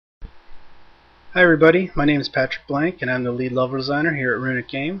Hi everybody, my name is Patrick Blank and I'm the lead level designer here at Runic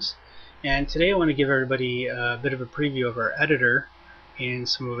Games, and today I want to give everybody a bit of a preview of our editor and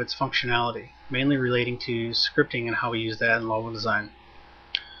some of its functionality, mainly relating to scripting and how we use that in level design.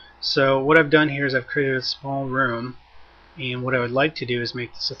 So what I've done here is I've created a small room, and what I would like to do is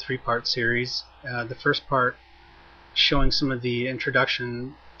make this a three-part series. The first part showing some of the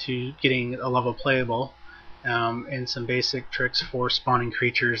introduction to getting a level playable, and some basic tricks for spawning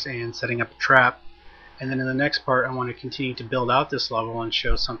creatures and setting up a trap. And then in the next part I want to continue to build out this level and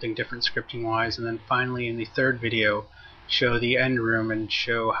show something different scripting wise, and then finally in the third video show the end room and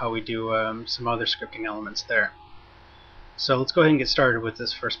show how we do some other scripting elements there. So let's go ahead and get started with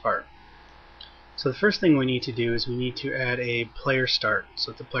this first part. So the first thing we need to do is we need to add a player start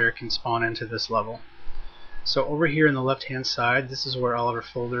so that the player can spawn into this level. So over here on the left hand side, this is where all of our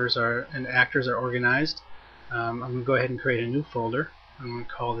folders are and actors are organized. I'm going to go ahead and create a new folder. I'm going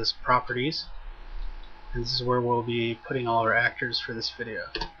to call this Properties, and this is where we'll be putting all our actors for this video.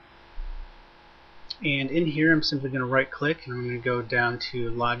 And in here I'm simply going to right click and I'm going to go down to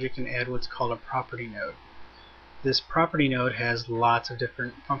Logic and add what's called a property node. This property node has lots of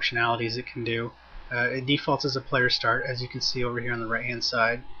different functionalities it can do. It defaults as a player start, as you can see over here on the right hand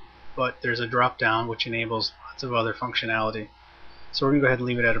side, but there's a drop down which enables lots of other functionality. So we're going to go ahead and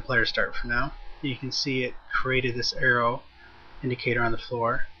leave it at a player start for now. You can see it created this arrow indicator on the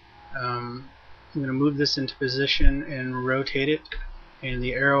floor. I'm going to move this into position and rotate it, and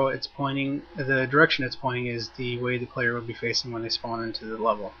the arrow it's pointing, the direction it's pointing is the way the player will be facing when they spawn into the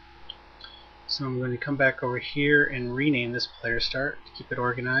level. So I'm going to come back over here and rename this player start to keep it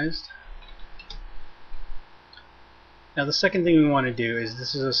organized. Now the second thing we want to do is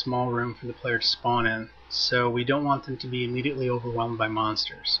this is a small room for the player to spawn in, so we don't want them to be immediately overwhelmed by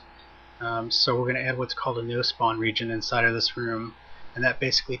monsters. So we're going to add what's called a no spawn region inside of this room, and that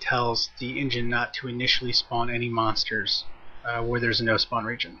basically tells the engine not to initially spawn any monsters where there's a no spawn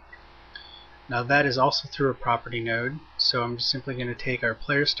region. Now that is also through a property node, so I'm just simply going to take our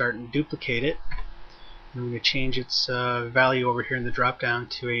player start and duplicate it. I'm going to change its value over here in the drop down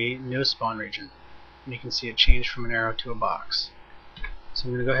to a no spawn region, and you can see it changed from an arrow to a box. So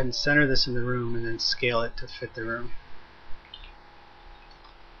I'm going to go ahead and center this in the room and then scale it to fit the room.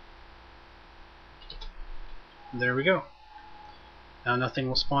 There we go. Now nothing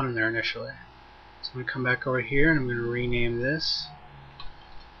will spawn in there initially. So I'm going to come back over here and I'm going to rename this.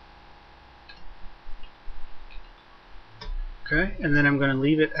 Okay, and then I'm going to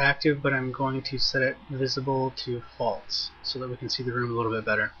leave it active, but I'm going to set it visible to false so that we can see the room a little bit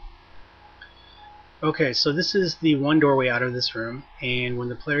better. Okay, so this is the one doorway out of this room, and when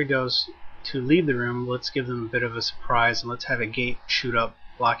the player goes to leave the room, let's give them a bit of a surprise and let's have a gate shoot up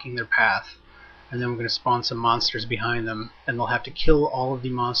blocking their path. And then we're going to spawn some monsters behind them, and they'll have to kill all of the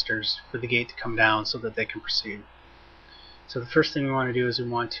monsters for the gate to come down so that they can proceed. So the first thing we want to do is we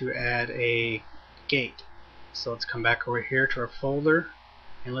want to add a gate. So let's come back over here to our folder,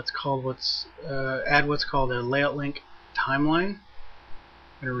 and let's add what's called a layout link timeline.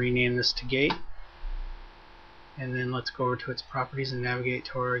 I'm going to rename this to gate, and then let's go over to its properties and navigate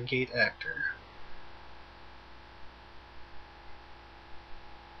to our gate actor.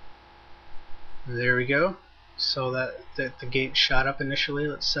 There we go. So that the gate shot up initially.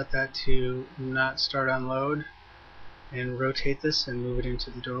 Let's set that to not start on load and rotate this and move it into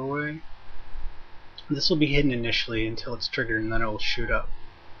the doorway. This will be hidden initially until it's triggered, and then it will shoot up.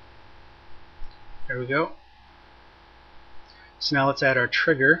 There we go. So now let's add our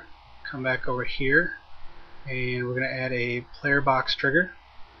trigger. Come back over here and we're going to add a player box trigger.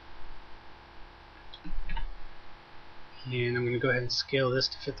 And I'm going to go ahead and scale this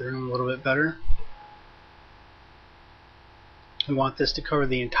to fit the room a little bit better. We want this to cover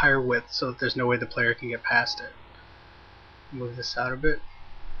the entire width so that there's no way the player can get past it. Move this out a bit.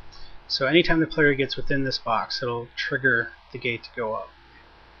 So anytime the player gets within this box, it'll trigger the gate to go up.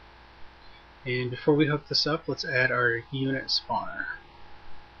 And before we hook this up, let's add our unit spawner.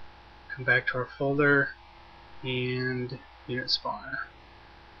 Come back to our folder and unit spawner.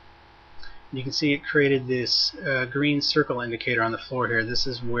 You can see it created this green circle indicator on the floor here. This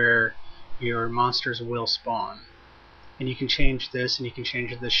is where your monsters will spawn. And you can change this, and you can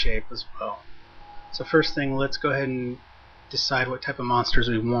change this shape as well. So first thing, let's go ahead and decide what type of monsters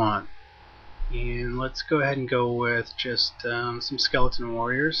we want. And let's go ahead and go with just some skeleton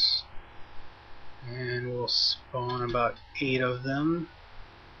warriors. And we'll spawn about 8 of them.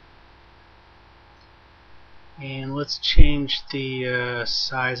 And let's change the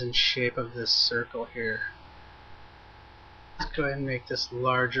size and shape of this circle here. Let's go ahead and make this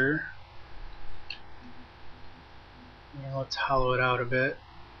larger. And let's hollow it out a bit.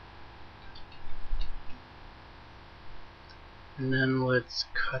 And then let's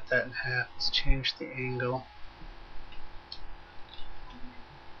cut that in half. Let's change the angle.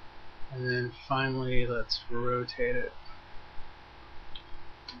 And then finally let's rotate it.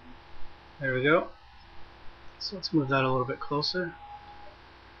 There we go. So let's move that a little bit closer.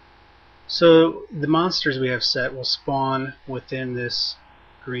 So the monsters we have set will spawn within this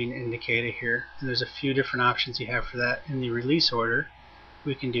green indicator here. And there's a few different options you have for that. In the release order,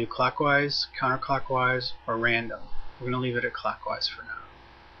 we can do clockwise, counterclockwise, or random. We're going to leave it at clockwise for now.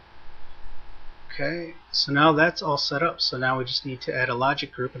 Okay, so now that's all set up. So now we just need to add a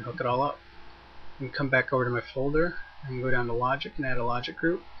logic group and hook it all up. I'm going to come back over to my folder and go down to logic and add a logic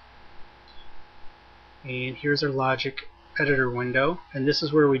group. And here's our logic editor window, and this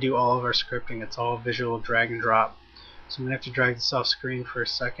is where we do all of our scripting. It's all visual drag and drop. So I'm going to have to drag this off screen for a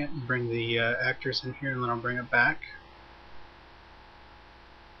second and bring the actors in here, and then I'll bring it back.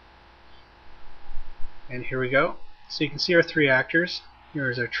 And here we go. So you can see our three actors.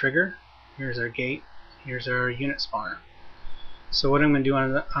 Here's our trigger, here's our gate, here's our unit spawner. So what I'm going to do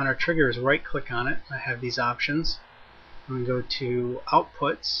on our trigger is right click on it. I have these options. I'm going to go to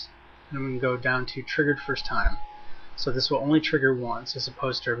outputs, and I'm going to go down to triggered first time. So this will only trigger once as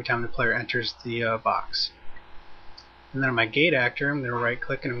opposed to every time the player enters the box. And then on my gate actor, I'm going to right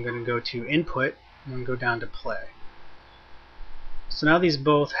click and I'm going to go to input and then go down to play. So now these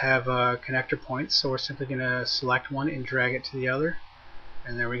both have connector points, so we're simply going to select one and drag it to the other,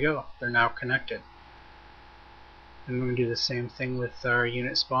 and there we go, they're now connected. And we're going to do the same thing with our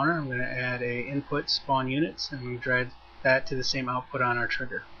unit spawner. I'm going to add a input spawn units, and I'm going to drag that to the same output on our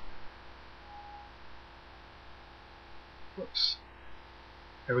trigger. Whoops.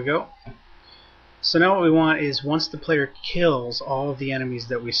 There we go. So now what we want is once the player kills all of the enemies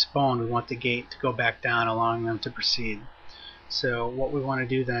that we spawn, we want the gate to go back down, allowing them to proceed. So what we want to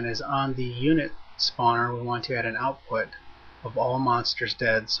do then is on the unit spawner, we want to add an output of all monsters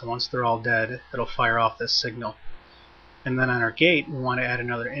dead. So once they're all dead, it'll fire off this signal. And then on our gate, we want to add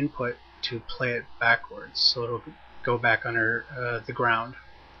another input to play it backwards, so it'll go back under the ground.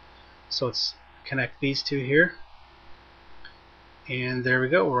 So let's connect these two here. And there we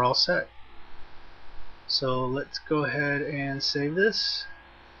go, we're all set. So let's go ahead and save this,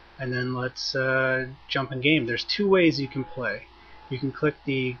 and then let's jump in game. There's two ways you can play. You can click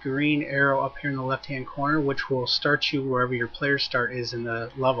the green arrow up here in the left hand corner, which will start you wherever your player start is in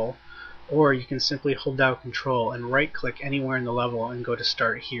the level, or you can simply hold down control and right click anywhere in the level and go to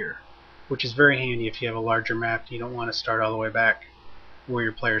start here, which is very handy if you have a larger map and you don't want to start all the way back where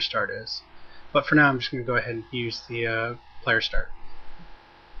your player start is. But for now I'm just going to go ahead and use the player start.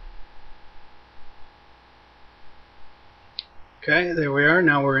 Okay, there we are.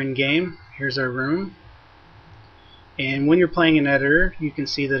 Now we're in game. Here's our room. And when you're playing an editor, you can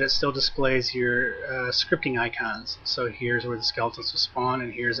see that it still displays your scripting icons. So here's where the skeletons will spawn,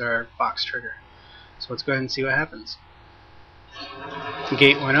 and here's our box trigger. So let's go ahead and see what happens. The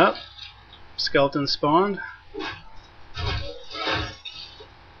gate went up, skeleton spawned.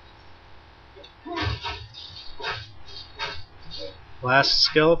 Last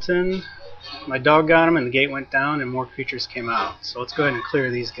skeleton, my dog got him and the gate went down and more creatures came out. So let's go ahead and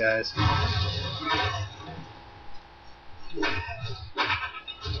clear these guys.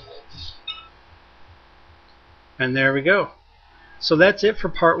 And there we go. So that's it for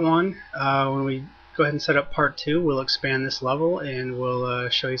part one. When we go ahead and set up part two, we'll expand this level and we'll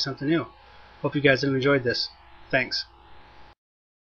show you something new. Hope you guys have enjoyed this. Thanks.